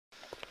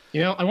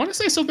You know, I want to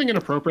say something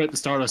inappropriate to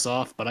start us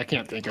off, but I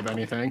can't think of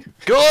anything.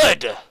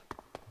 Good!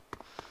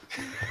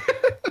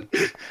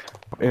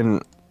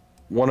 In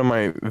one of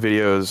my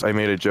videos, I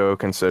made a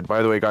joke and said,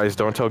 by the way, guys,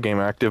 don't tell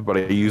Gameactive, but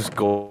I use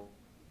gold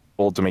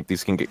to make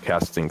these King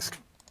castings.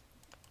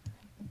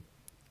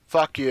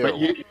 Fuck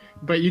you.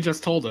 But you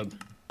just told him.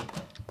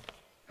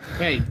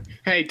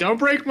 Hey, don't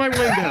break my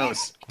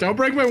windows. Don't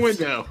break my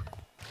window.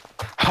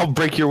 I'll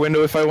break your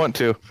window if I want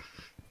to.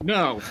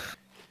 No.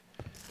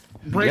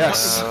 Break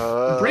Yes.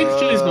 break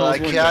Cheeseball's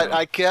window.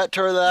 I can't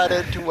turn that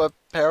into a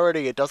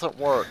parody. It doesn't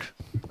work.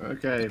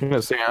 Okay. I'm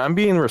gonna say, I'm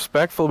being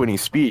respectful when he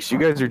speaks. You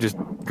guys are just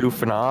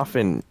goofing off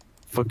in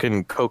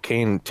fucking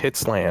cocaine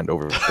tits land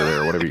over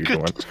there, whatever you're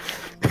doing.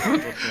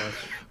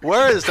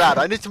 Where is that?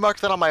 I need to mark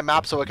that on my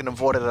map so I can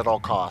avoid it at all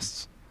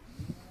costs.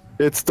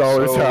 It's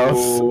Dollar's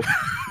house.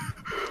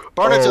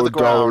 Burn it to the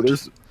ground.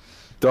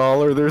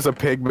 There's a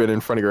pigman in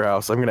front of your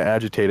house. I'm gonna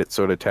agitate it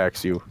so it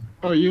attacks you.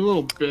 Oh, you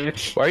little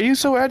bitch. Why are you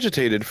so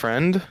agitated,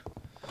 friend?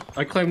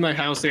 I claimed my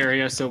house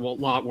area so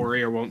Lot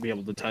Warrior won't be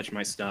able to touch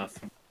my stuff.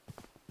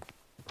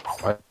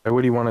 Why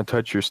would he want to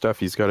touch your stuff?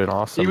 He's got an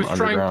awesome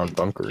underground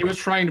bunker. He was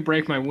trying to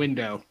break my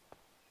window.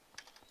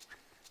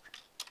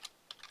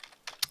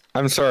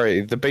 I'm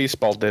sorry, the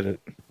baseball did it.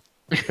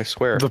 I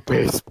swear. The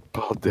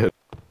baseball did.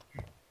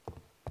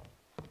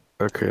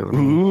 Okay, let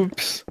me...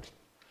 Oops.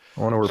 I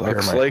want to repair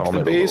Looks my like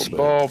helmet the a little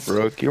baseball bit.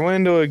 broke your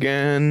window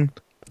again.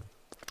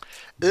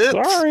 Oops.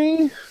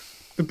 Sorry.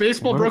 The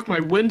baseball broke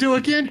my window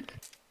again?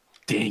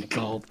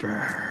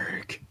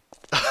 Dinkelberg.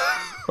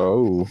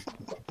 Oh.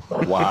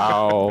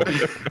 Wow.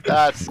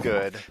 That's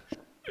good.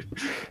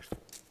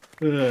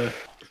 Ugh.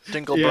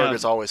 Dinkelberg Yeah.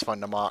 is always fun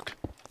to mock.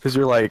 Because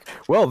you're like,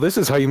 well, this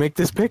is how you make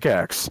this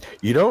pickaxe.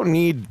 You don't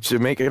need to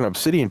make an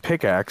obsidian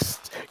pickaxe.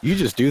 You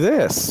just do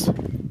this.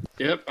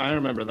 Yep, I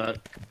remember that.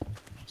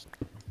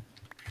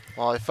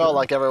 Well, I felt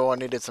like everyone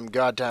needed some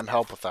goddamn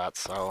help with that,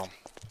 so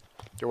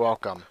you're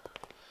welcome.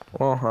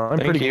 Well, I'm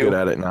Thank pretty you. good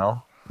at it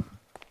now.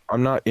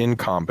 I'm not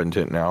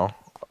incompetent now.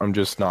 I'm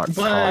just not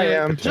But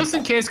competent. just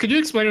in case, could you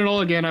explain it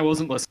all again? I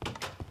wasn't listening.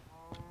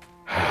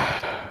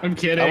 I'm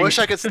kidding. I wish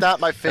I could snap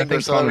my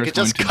fingers so that we Connor's could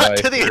just going to cut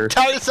die to the first.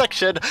 entire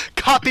section,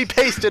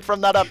 copy-pasted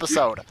from that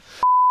episode.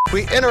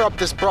 We interrupt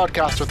this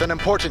broadcast with an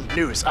important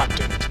news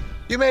update.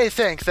 You may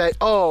think that,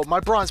 oh, my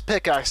bronze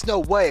pickaxe, no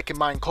way it can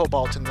mine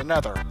cobalt in the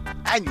nether.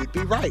 And you'd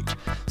be right.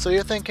 So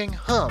you're thinking,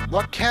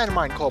 what can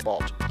mine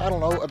cobalt? I don't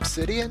know,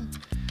 obsidian?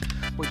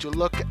 Would you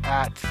look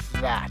at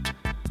that?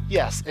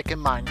 Yes, it can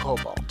mine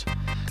cobalt.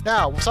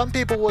 Now, some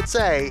people would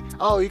say,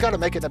 oh, you gotta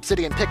make an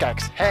obsidian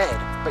pickaxe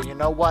head. But you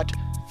know what?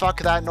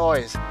 Fuck that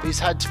noise. These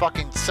heads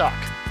fucking suck.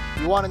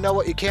 You wanna know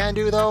what you can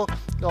do though?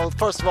 Well,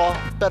 first of all,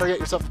 better get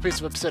yourself a piece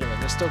of obsidian.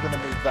 You're still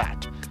gonna need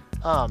that.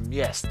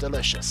 Yes,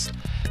 delicious.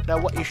 Now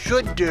what you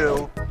should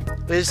do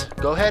is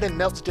go ahead and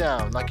melt it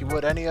down like you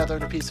would any other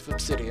piece of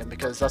obsidian,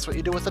 because that's what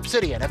you do with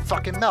obsidian, it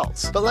fucking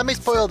melts. But let me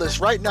spoil this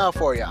right now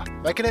for you.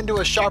 Make it into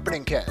a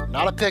sharpening kit,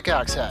 not a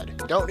pickaxe head.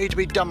 You don't need to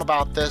be dumb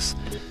about this.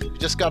 You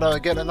just gotta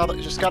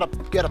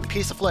get a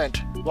piece of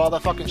flint while the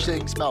fucking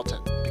thing's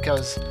melting,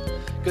 because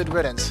good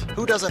riddance.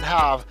 Who doesn't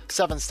have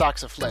 7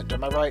 stacks of flint,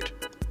 am I right?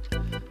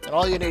 And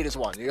all you need is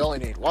one. You only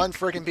need one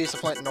freaking piece of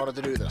flint in order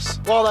to do this.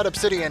 While that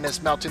obsidian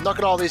is melting, look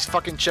at all these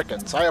fucking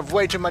chickens. I have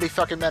way too many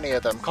fucking many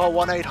of them. Call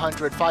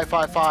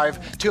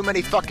 1-800-555 too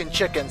many fucking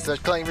chickens to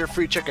claim your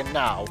free chicken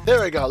now.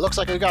 There we go. Looks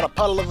like we got a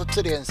puddle of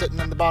obsidian sitting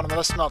in the bottom of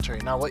the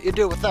smeltery. Now what you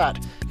do with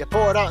that, you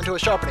pour it out into a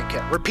sharpening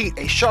kit. Repeat,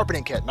 a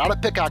sharpening kit, not a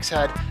pickaxe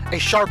head, a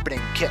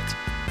sharpening kit.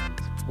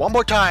 One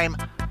more time,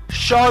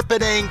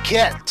 sharpening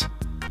kit.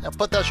 Now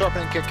put that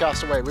sharpening kit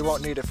cast away. We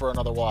won't need it for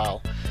another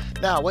while.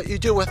 Now, what you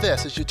do with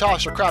this is you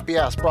toss your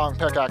crappy-ass bronze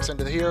pickaxe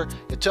into here,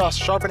 you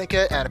toss a sharpening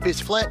kit and a piece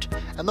of flint,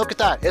 and look at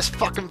that, it's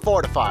fucking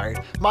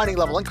fortified. Mining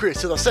level increased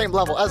to the same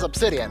level as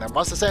obsidian, and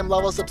what's the same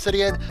level as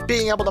obsidian?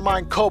 Being able to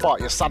mine cobalt,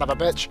 you son of a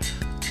bitch.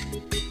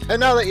 And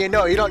now that you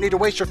know you don't need to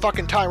waste your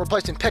fucking time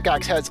replacing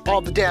pickaxe heads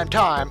all the damn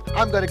time,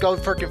 I'm gonna go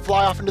freaking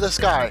fly off into the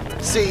sky.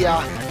 See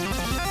ya.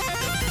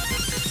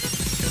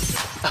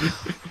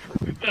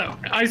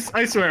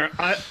 I swear,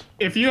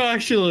 if you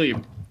actually...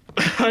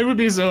 I would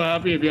be so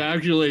happy if you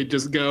actually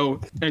just go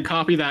and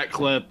copy that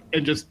clip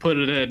and just put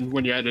it in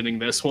when you're editing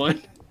this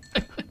one.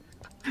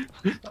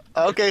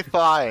 Okay,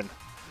 fine.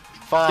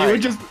 Fine. It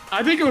would just...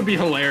 I think it would be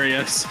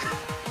hilarious.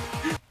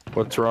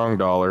 What's wrong,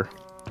 Dollar?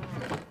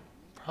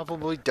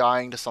 Probably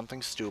dying to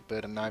something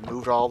stupid, and I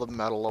moved all the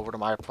metal over to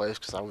my place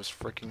because I was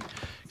freaking...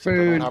 I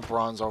Food. don't have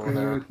bronze over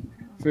there.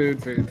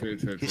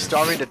 Food. He's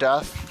starving to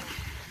death.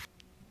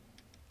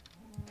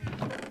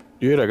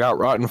 Dude, I got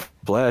rotten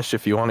flesh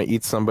if you want to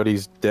eat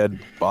somebody's dead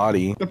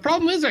body. The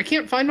problem is I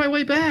can't find my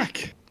way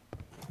back.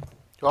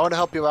 Do I want to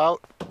help you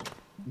out?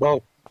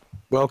 Well,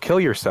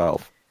 kill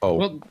yourself. Oh.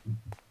 Well,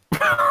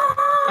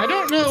 I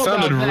don't know.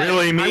 Sounded about that.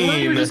 really I mean. thought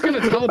you were just gonna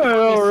teleport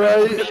All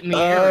yourself right. in the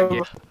air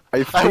again.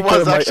 I I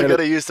was actually gonna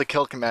going to use the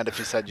kill command if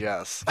you said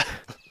yes.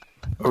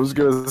 I was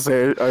gonna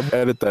say I've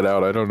edited that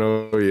out. I don't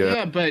know yet.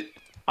 Yeah, but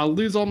I'll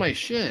lose all my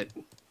shit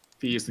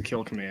if you use the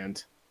kill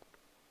command.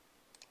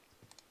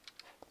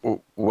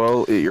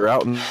 Well, you're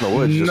out in the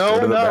woods. Just go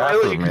to the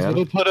bathroom, man.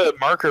 We'll put a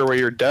marker where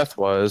your death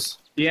was.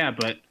 Yeah,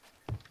 but...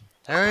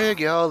 There you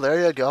go,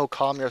 there you go.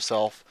 Calm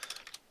yourself.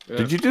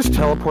 Did you just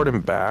teleport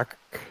him back?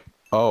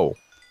 Oh.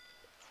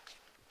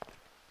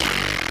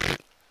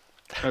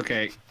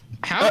 Okay.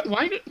 How?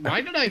 Why did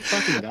I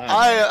fucking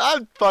die?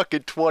 I'm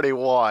fucking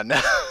 21.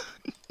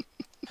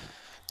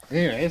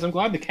 Anyways, I'm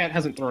glad the cat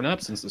hasn't thrown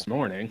up since this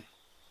morning.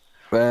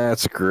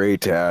 That's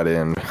great to add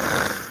in.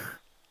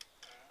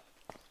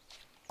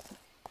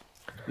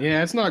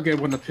 Yeah, it's not good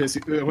when the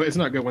pussy. It's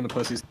not good when the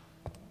pussy's.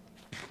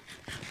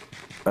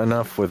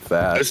 Enough with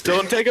that. Just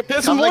don't take a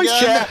piss in Come voice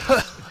again.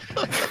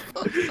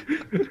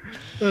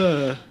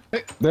 chat.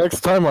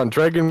 Next time on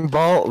Dragon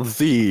Ball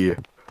Z.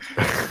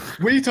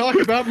 We talk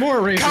about more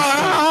racist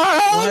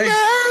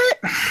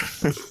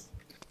stuff.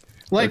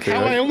 Like Okay,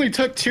 how I only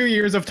took 2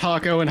 years of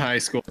taco in high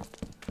school.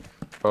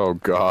 Oh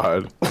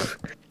God.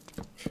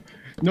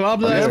 No,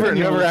 I've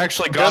Never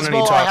actually got any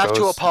Desmo, tacos. I have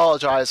to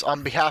apologize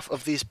on behalf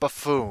of these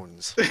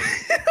buffoons.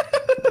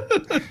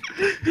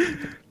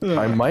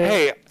 I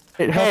might.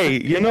 Hey,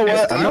 you know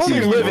what? I know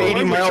you live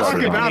 80 miles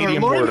from talking the about our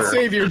Canadian Lord and border.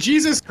 Savior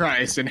Jesus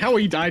Christ and how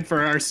he died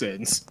for our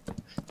sins.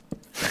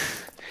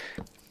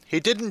 He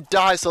didn't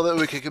die so that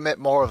we could commit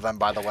more of them,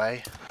 by the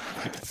way.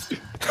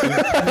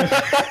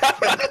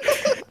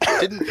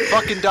 Didn't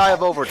fucking die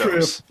of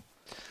overdose.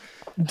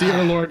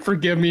 Dear Lord,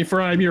 forgive me,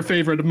 for I'm your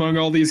favorite among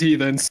all these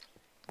heathens.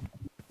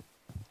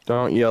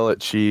 Don't yell at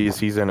Cheese.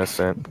 He's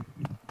innocent.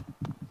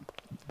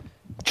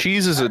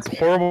 Cheese is a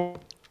horrible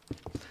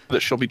that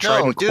shall be tried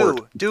No, in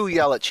court. do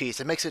yell at cheese.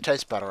 It makes it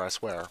taste better, I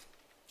swear.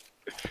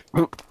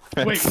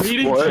 Wait,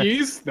 reading What?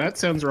 cheese? That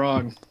sounds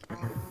wrong.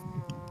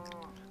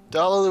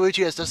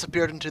 Dollarluigi has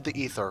disappeared into the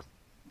ether.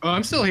 Oh,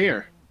 I'm still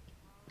here.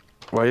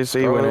 Why do you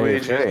say you went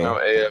AFK? No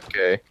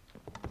AFK.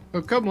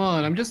 Oh, come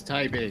on, I'm just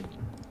typing.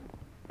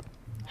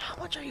 How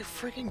much are you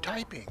freaking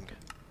typing?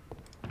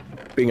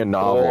 Being a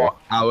novel.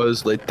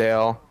 Hours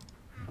later.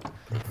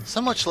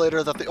 So much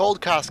later that the old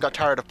cast got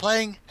tired of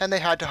playing, and they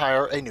had to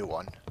hire a new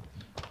one.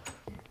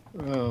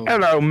 Oh.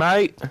 Hello,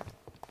 mate.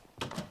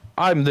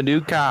 I'm the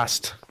new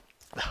cast.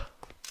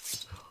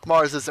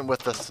 Mars isn't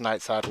with us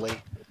tonight,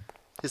 sadly.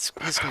 His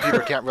computer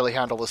can't really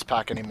handle this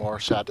pack anymore,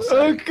 sad to say.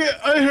 Okay,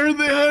 I heard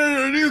they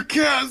hired a new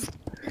cast.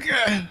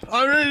 Okay,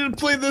 I'm ready to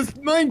play this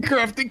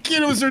Minecraft the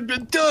kiddos have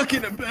been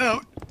talking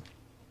about.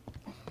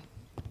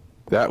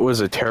 That was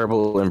a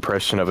terrible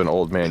impression of an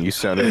old man. You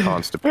sounded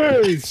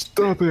constipated. Hey,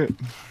 stop it.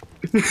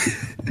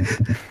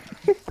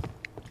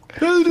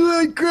 How do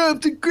I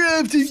craft a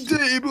crafting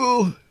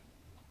table?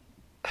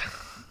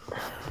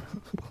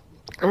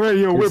 Alright,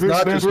 yo, it's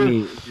not just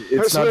me.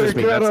 It's not just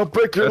me. That's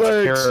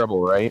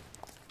terrible, right?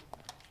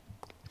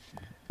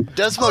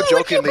 Desmo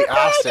jokingly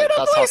asked it,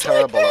 that's how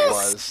terrible it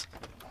was.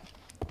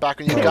 Back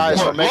when you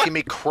guys were making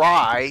me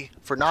cry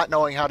for not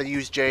knowing how to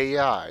use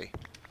JEI.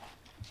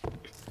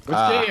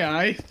 What's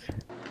AI?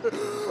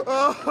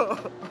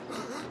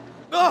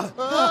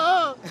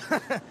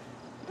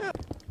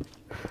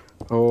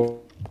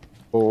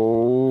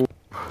 Oh.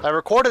 I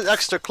recorded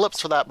extra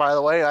clips for that, by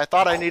the way. I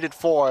thought I needed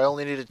 4, I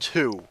only needed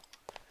 2.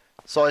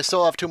 So I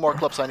still have 2 more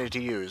clips I need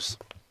to use.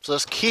 So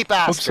just keep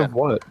Clips asking. of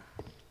what?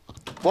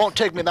 Won't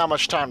take me that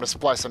much time to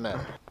splice them in.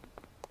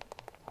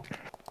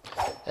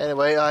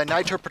 Anyway,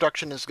 Nitro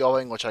production is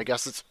going, which I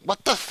guess it's...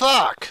 What the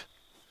fuck?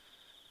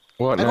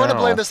 What I'm now? going to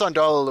blame this on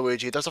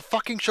Dollarluigi. There's a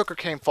fucking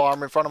sugarcane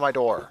farm in front of my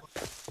door.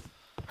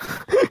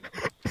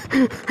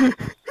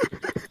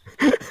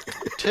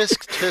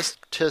 Tisk, tisk,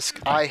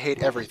 tisk, I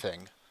hate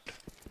everything.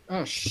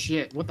 Oh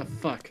shit, what the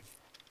fuck?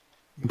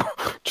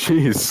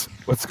 Jeez,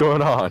 what's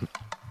going on?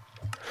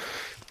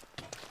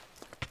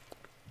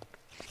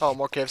 Oh,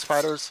 more cave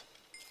spiders?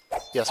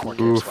 Yes, more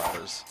cave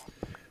spiders.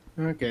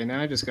 Okay, now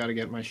I just gotta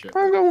get my shit.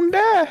 I'm gonna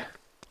die.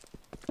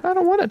 I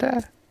don't wanna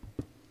die.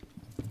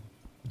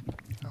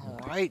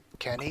 Alright,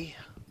 Kenny.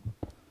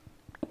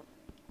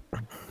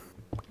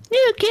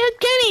 You killed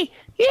Kenny!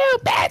 You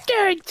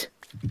bastards!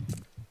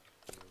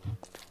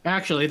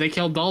 Actually, they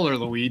killed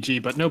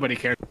Dollarluigi, but nobody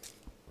cared.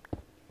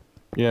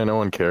 Yeah, no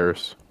one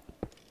cares.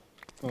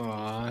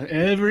 Aw,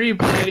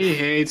 everybody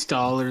hates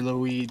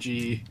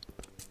Dollarluigi.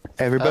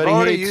 Everybody I've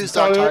already hates used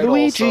that title,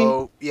 Dollarluigi.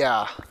 so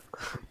yeah.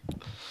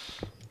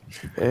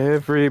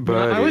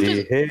 Everybody I was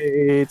just-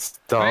 hates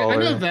I Dollar.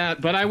 know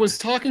that, but I was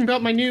talking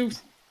about my new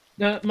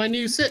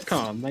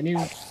sitcom, my new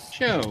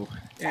show.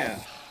 Yeah.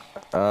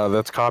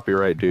 That's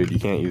copyright, dude. You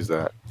can't use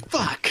that.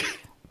 Fuck.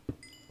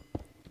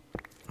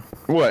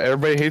 What?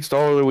 Everybody hates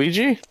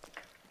Dollarluigi?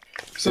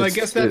 So I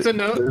guess that's a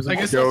no. There's I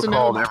guess show that's a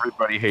called no.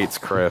 Everybody Hates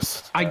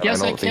Chris. I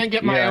guess I don't think- can't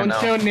get my yeah, own no.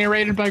 show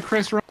narrated by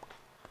Chris. Well,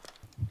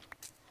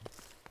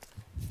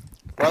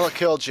 it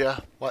killed you.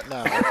 What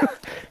now?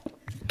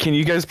 Can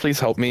you guys please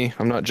help me?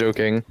 I'm not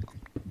joking.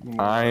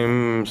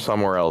 I'm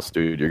somewhere else,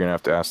 dude. You're gonna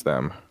have to ask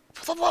them.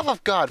 For the love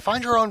of God,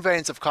 find your own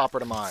veins of copper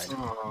to mine.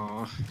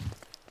 Aw.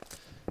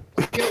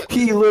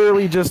 He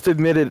literally just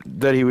admitted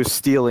that he was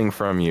stealing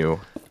from you.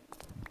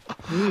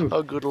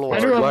 Oh, good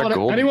lord. Black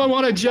gold. Anyone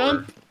want to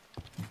jump?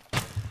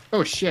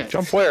 Oh shit.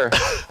 Jump where?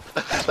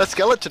 That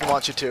skeleton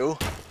wants you to.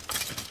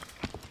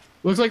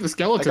 Looks like the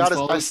skeleton's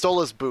falling. I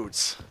stole his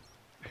boots.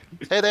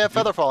 Hey, they have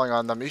feather falling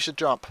on them. You should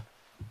jump.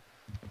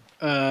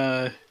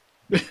 I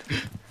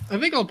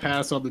think I'll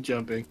pass on the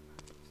jumping.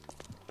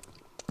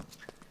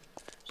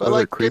 But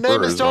like, your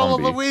name is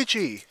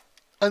Dollarluigi,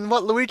 and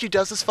what Luigi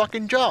does is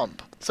fucking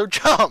jump. So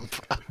jump.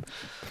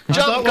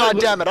 Jump,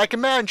 goddammit! I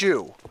command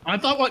you. I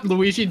thought what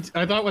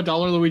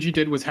Dollarluigi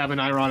did was have an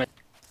ironic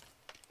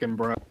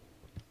bro.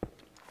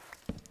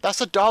 That's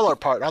the dollar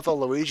part, not the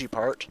Luigi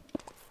part.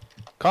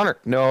 Connor,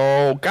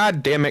 no,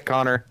 god damn it,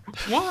 Connor.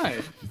 Why?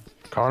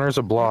 Connor's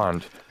a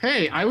blonde.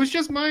 Hey, I was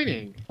just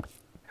mining.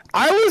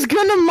 I was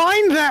gonna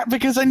mine that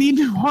because I need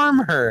to harm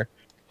her.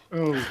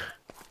 Oh,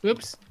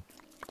 oops.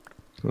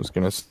 I was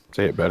gonna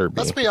say it better be.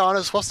 Let's be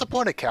honest, what's the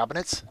point of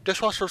cabinets?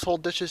 Dishwashers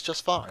hold dishes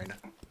just fine.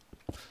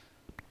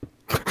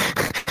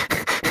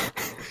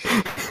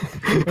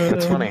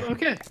 That's funny.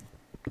 Okay.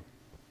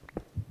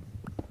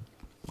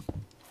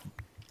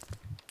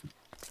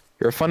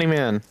 You're a funny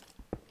man.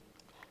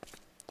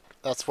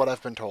 That's what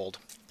I've been told.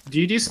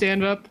 Do you do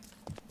stand up?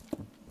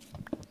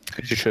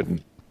 You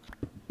shouldn't.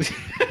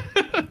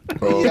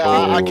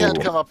 Yeah, I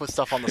can't come up with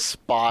stuff on the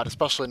spot,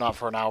 especially not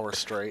for an hour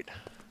straight.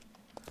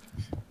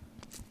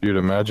 Dude,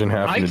 imagine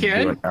having to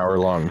do an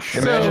hour-long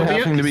show. Imagine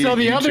having to be a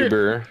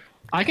YouTuber.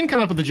 I can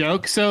come up with a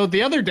joke. So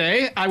the other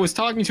day, I was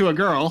talking to a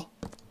girl.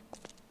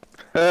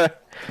 That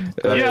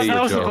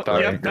was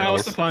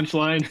the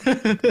punchline.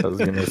 I was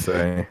gonna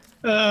say.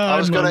 I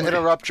was gonna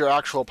interrupt your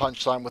actual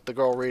punchline with the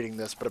girl reading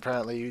this, but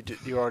apparently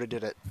you already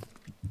did it.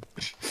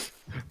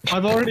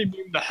 I've already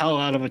memed the hell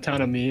out of a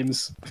ton of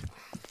memes.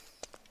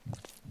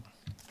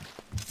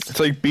 It's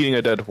like beating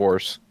a dead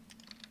horse.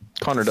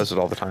 Connor does it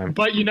all the time.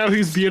 But you know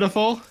who's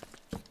beautiful?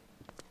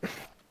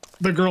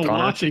 The girl Connor?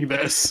 watching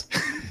this.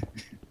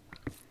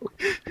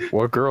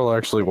 What girl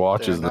actually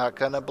watches They're not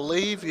gonna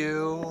believe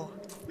you.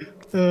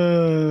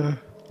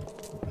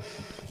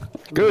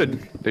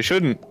 Good. They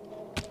shouldn't.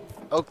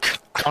 Oh,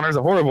 Connor's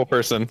a horrible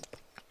person.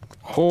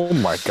 Oh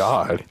my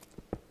god.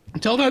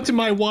 Tell that to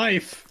my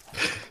wife.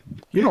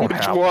 You don't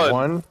have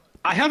one.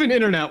 I have an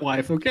internet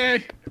wife,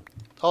 okay?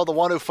 oh, the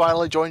one who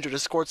finally joined your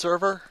Discord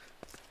server?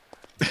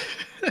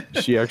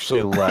 She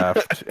actually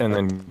left and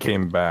then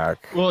came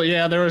back. Well,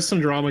 yeah, there was some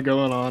drama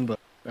going on, but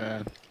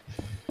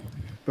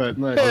let's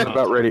not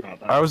About ready. talk about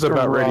that. I was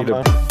about ready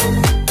to.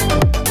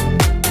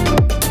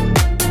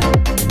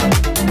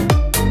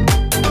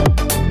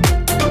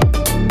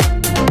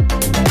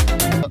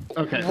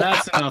 Okay,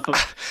 that's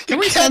enough. Can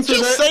we You can't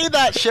censor just this? say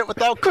that shit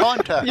without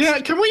context. Yeah,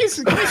 can we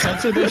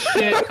censor this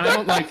shit? I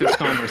don't like this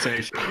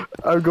conversation.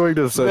 I'm going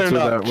to censor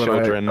not that when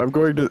children. I'm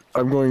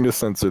going to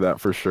censor that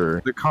for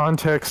sure. The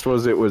context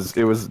was it was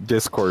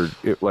Discord,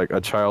 like a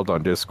child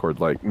on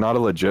Discord, like not a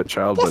legit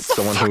child, What's but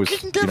the someone who was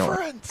fucking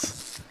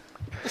difference?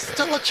 It's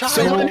still a child.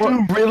 Someone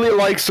who really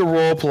likes to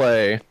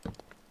roleplay.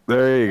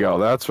 There you go.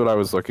 That's what I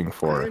was looking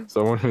for.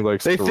 Someone who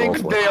likes They to think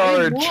roleplay. they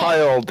are a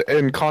child,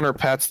 and Connor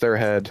pats their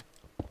head.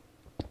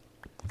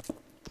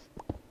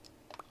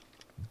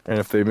 And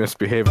if they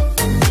misbehave.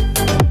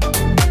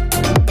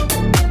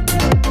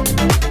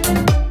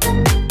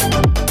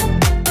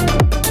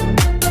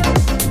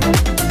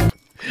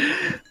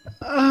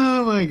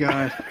 Oh my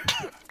god.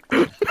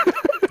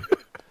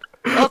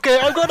 Okay,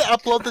 I'm going to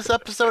upload this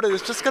episode and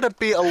it's just going to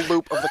be a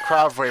loop of the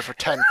crowd wave for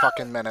 10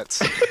 fucking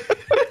minutes.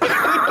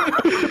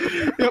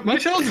 Yeah, my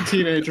child's a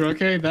teenager,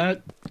 okay?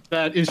 That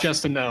is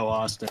just a no,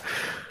 Austin.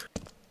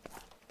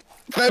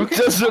 That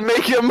doesn't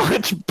make it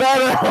much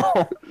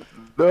better!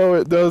 No,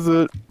 it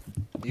doesn't.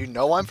 You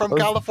know I'm from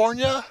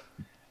California?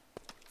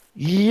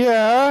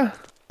 Yeah.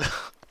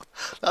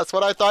 That's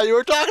what I thought you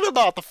were talking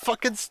about. The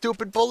fucking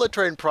stupid bullet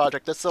train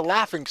project. That's the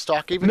laughing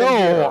stock even in No.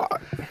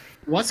 here.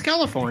 What's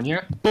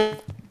California?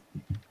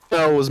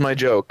 That was my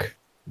joke.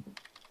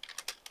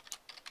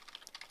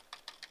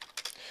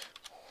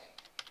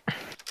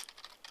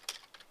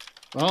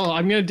 Well,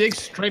 I'm gonna dig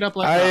straight up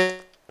like I that.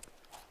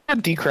 a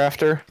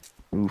decrafter.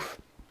 Oof.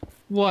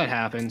 What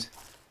happened?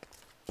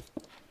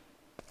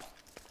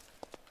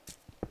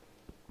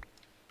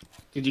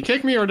 Did you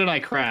kick me or did I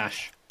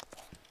crash?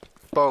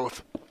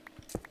 Both.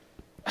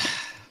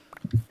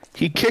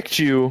 He kicked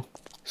you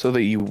so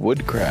that you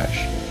would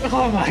crash.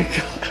 Oh my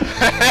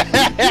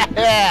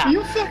god.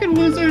 You fucking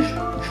wizard.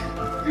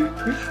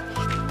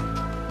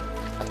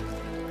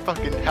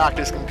 Fucking hacked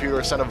his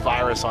computer, sent a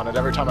virus on it.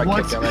 Every time I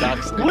kick him, it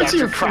what's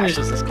your actually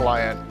crashes his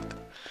client.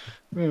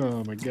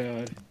 Oh my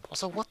god.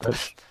 Also, what the...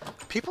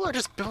 People are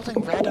just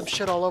building random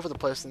shit all over the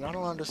place and I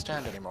don't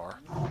understand anymore.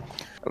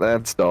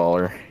 That's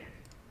Dollar.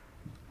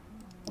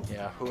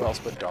 Yeah, who else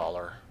but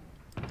Dollar?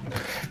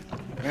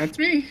 That's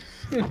me.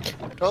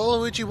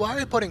 Dollarluigi, why are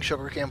you putting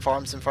sugarcane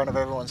farms in front of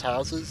everyone's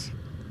houses?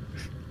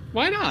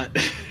 Why not?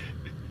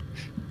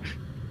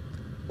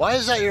 Why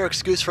is that your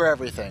excuse for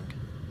everything?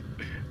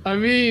 I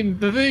mean,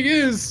 the thing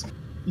is,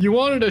 you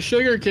wanted a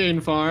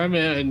sugarcane farm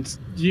and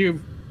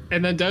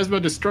then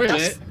Desmo destroyed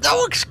That's it.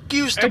 no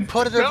excuse to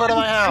put it in front of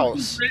my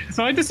house.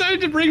 So I decided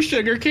to bring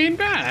sugarcane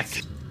back.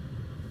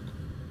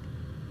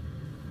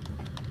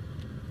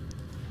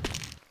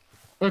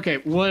 Okay,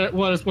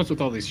 what's with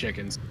all these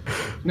chickens?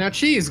 Now,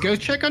 Cheese, go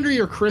check under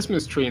your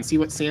Christmas tree and see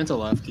what Santa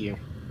left you.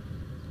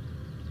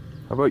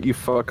 How about you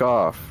fuck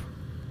off?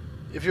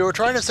 If you were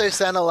trying to say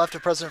Santa left a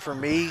present for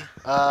me,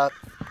 I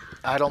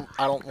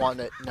don't want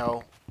it.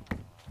 No.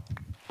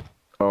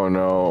 Oh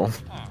no.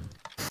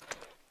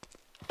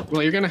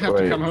 Well, you're gonna have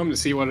to come home to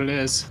see what it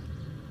is.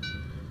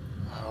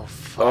 Oh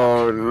fuck.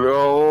 Oh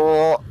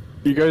no.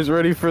 You guys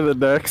ready for the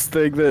next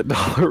thing that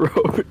Dollar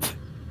wrote?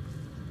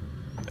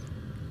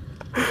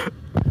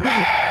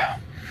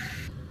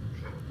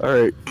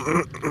 Alright.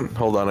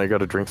 Hold on, I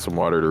gotta drink some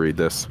water to read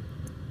this.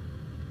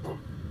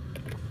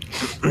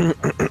 I'm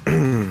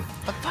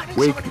finding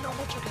Wait. so many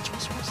normal chickens.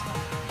 What's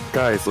that?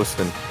 Guys,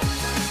 listen.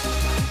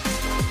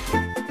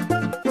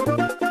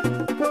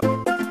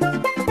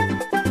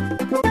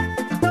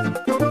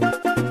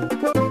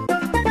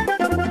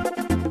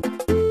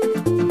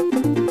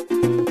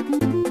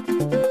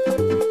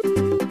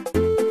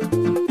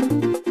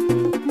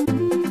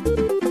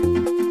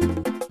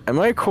 Am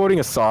I quoting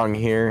a song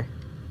here?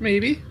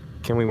 Maybe.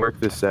 Can we work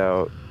this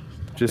out?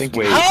 Just Think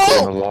wait. you-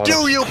 How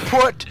do you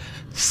put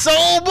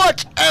so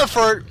much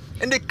effort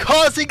into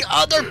causing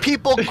other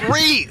people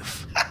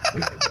grief?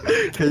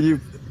 Can you?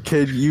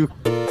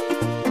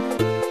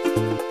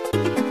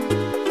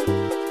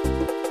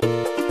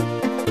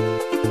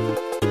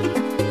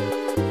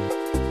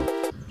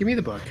 Give me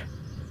the book.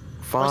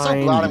 Fine. I'm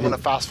so glad I'm gonna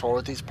fast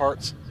forward these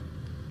parts.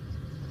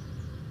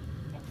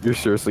 You're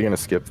seriously gonna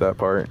skip that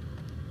part?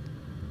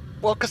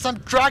 Well, cause I'm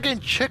dragging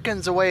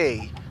chickens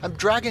away. I'm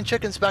dragging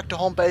chickens back to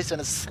home base and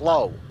it's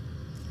slow.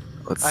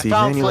 Let's I see.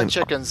 found Manual- flint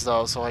chickens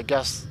though, so I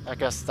guess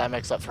that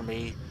makes up for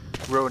me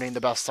ruining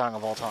the best song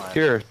of all time.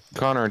 Here,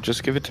 Connor,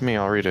 just give it to me.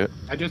 I'll read it.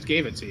 I just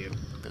gave it to you.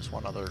 There's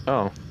one other.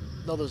 Oh,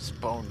 No, there's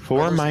bone.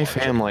 for there's my more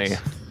family.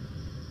 chickens.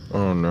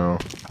 Oh no.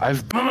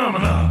 I've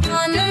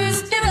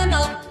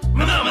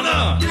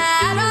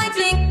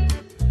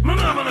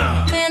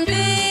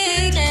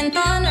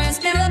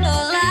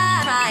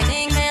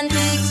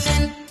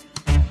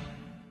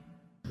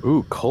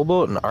Ooh,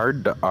 cobalt and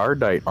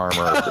ardite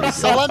armor.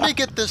 So let me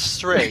get this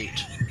straight.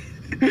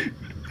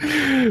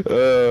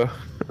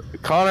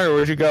 Connor,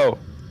 where'd you go?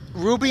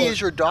 Ruby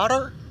is your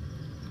daughter?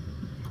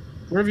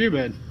 Where have you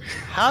been?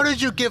 How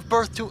did you give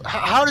birth to?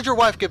 How did your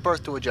wife give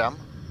birth to a gem?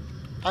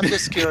 I'm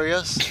just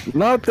curious.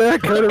 Not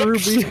that kind of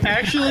Ruby.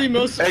 Actually,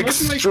 most of my...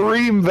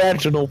 Extreme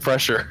vaginal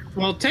pressure.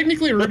 Well,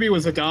 technically Ruby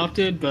was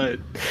adopted, but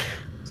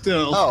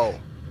still. Oh.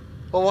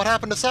 Well, what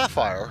happened to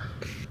Sapphire?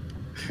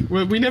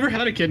 We never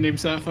had a kid named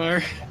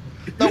Sapphire.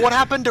 Now, what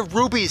happened to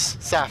Ruby's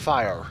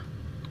Sapphire?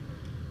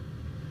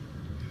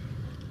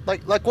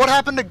 Like what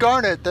happened to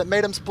Garnet that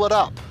made him split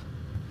up?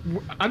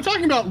 I'm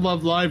talking about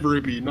Love Live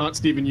Ruby, not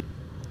Steven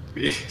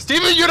Universe.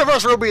 Steven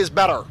Universe Ruby is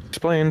better.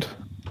 Explained.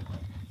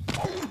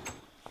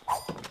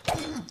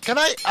 Can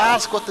I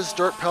ask what this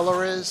dirt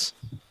pillar is?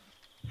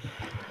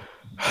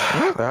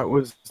 That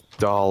was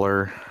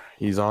Dollar.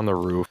 He's on the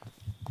roof.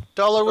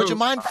 Dollar, would Oh. you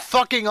mind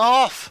fucking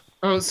off?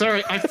 Oh,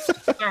 sorry.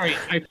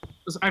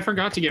 I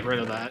forgot to get rid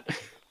of that.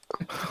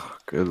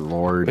 Good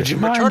lord. Would you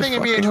You're mind turning me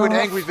fucking into an off?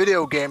 angry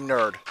video game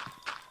nerd.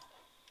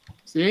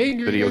 It's the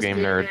angriest Video game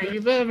thing nerd.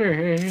 You've ever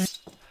heard.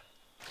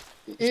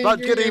 It's about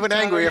getting even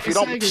angry if you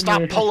don't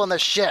stop pulling the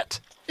shit.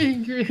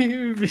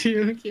 Angry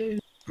video game.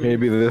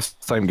 Maybe this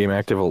time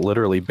Gameactive will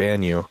literally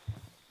ban you.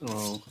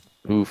 Oh.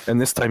 Oof. And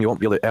this time you won't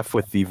be able to F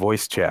with the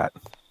voice chat.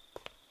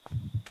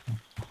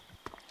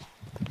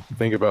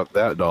 Think about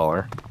that,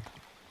 Dollar.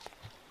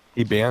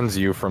 He bans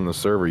you from the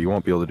server, you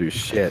won't be able to do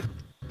shit.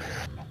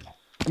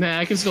 Nah,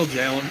 I can still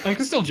jail him. I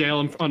can still jail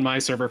him on my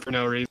server for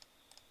no reason.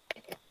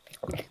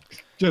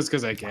 Just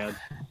because I can.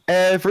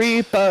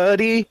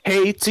 Everybody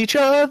hates each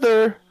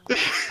other.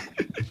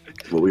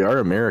 Well, we are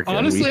American.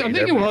 Honestly, We I'm hate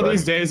thinking one of everybody.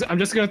 these days, I'm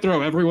just gonna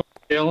throw everyone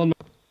in jail on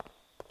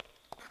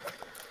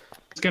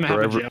It's gonna have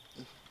a Forever-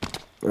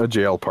 jail. A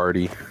jail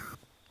party.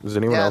 Is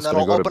anyone Yeah, else and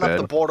then gonna I'll go to open up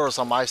the bed? borders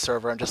on my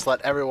server and just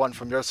let everyone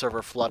from your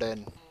server flood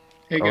in.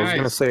 Hey I was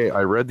gonna guys, say,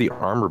 I read the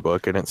armor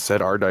book and it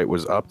said Ardite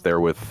was up there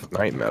with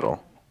Night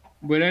Metal.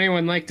 would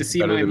anyone like to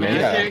see Better my than me.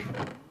 magic?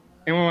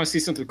 Anyone want to see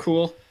something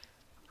cool?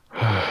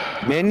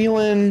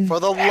 Manuelin. For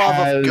the love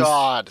has- of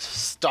God,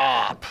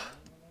 stop.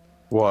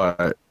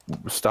 What?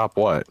 Stop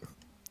what?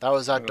 That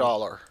was that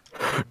dollar.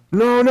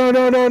 No, no,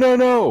 no, no, no,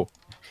 no!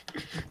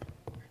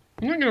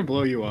 I'm not gonna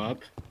blow you up.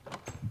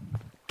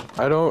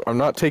 I'm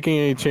not taking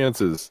any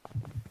chances.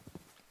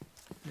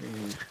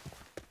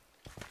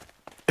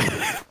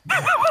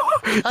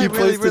 I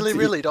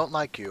really don't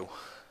like you.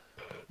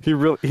 He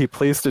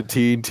placed a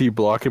TNT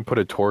block and put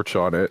a torch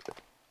on it.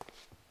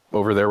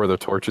 Over there where the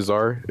torches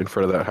are, in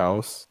front of that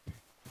house.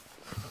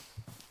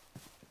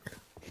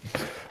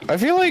 I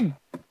feel like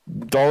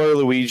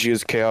Dollarluigi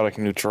is chaotic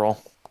neutral.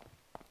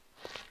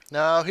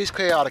 No, he's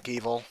chaotic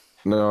evil.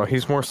 No,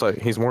 he's more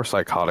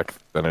psychotic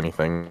than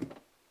anything.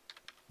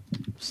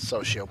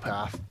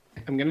 Sociopath.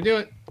 I'm gonna do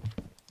it.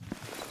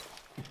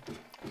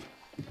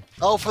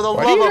 Oh, for the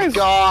Why do you love of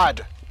guys-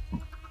 God!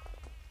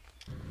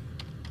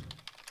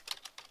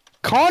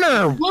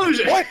 Connor!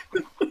 Explosion! What?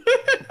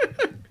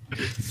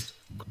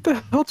 the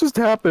hell just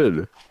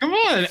happened? Come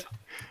on.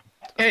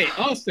 Hey,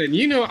 Austin,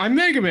 you know, I'm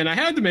Mega Man. I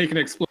had to make an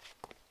explosion.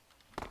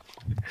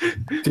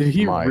 Did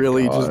he My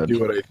really God. just do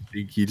what I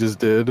think he just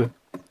did?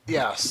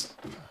 Yes.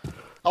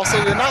 Also,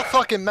 you're not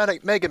fucking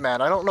Mega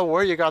Man. I don't know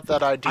where you got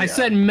that idea. I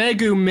said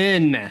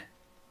Megumin.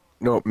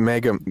 No,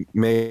 Megumin.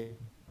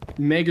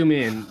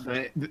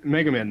 Megumin. The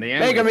Mega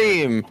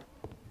anime. meme.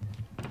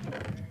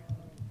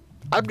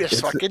 I'm just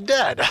It's- fucking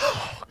dead.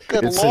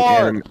 Good it's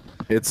lord.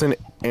 It's an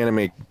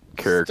anime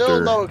character.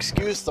 Still no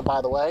excuse, though,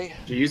 by the way.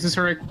 She uses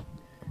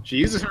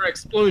her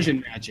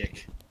explosion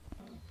magic.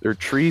 They're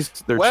trees.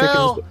 They're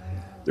Well, chickens.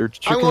 They're I'm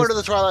chickens. going to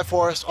the Twilight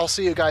Forest. I'll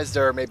see you guys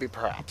there, maybe,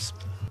 perhaps.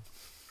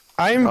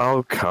 I'm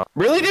Oh god.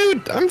 really,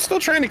 dude. I'm still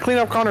trying to clean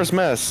up Connor's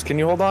mess. Can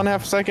you hold on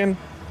half a second?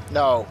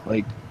 No.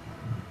 Like,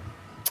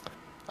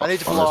 I need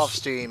to pull off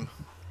steam.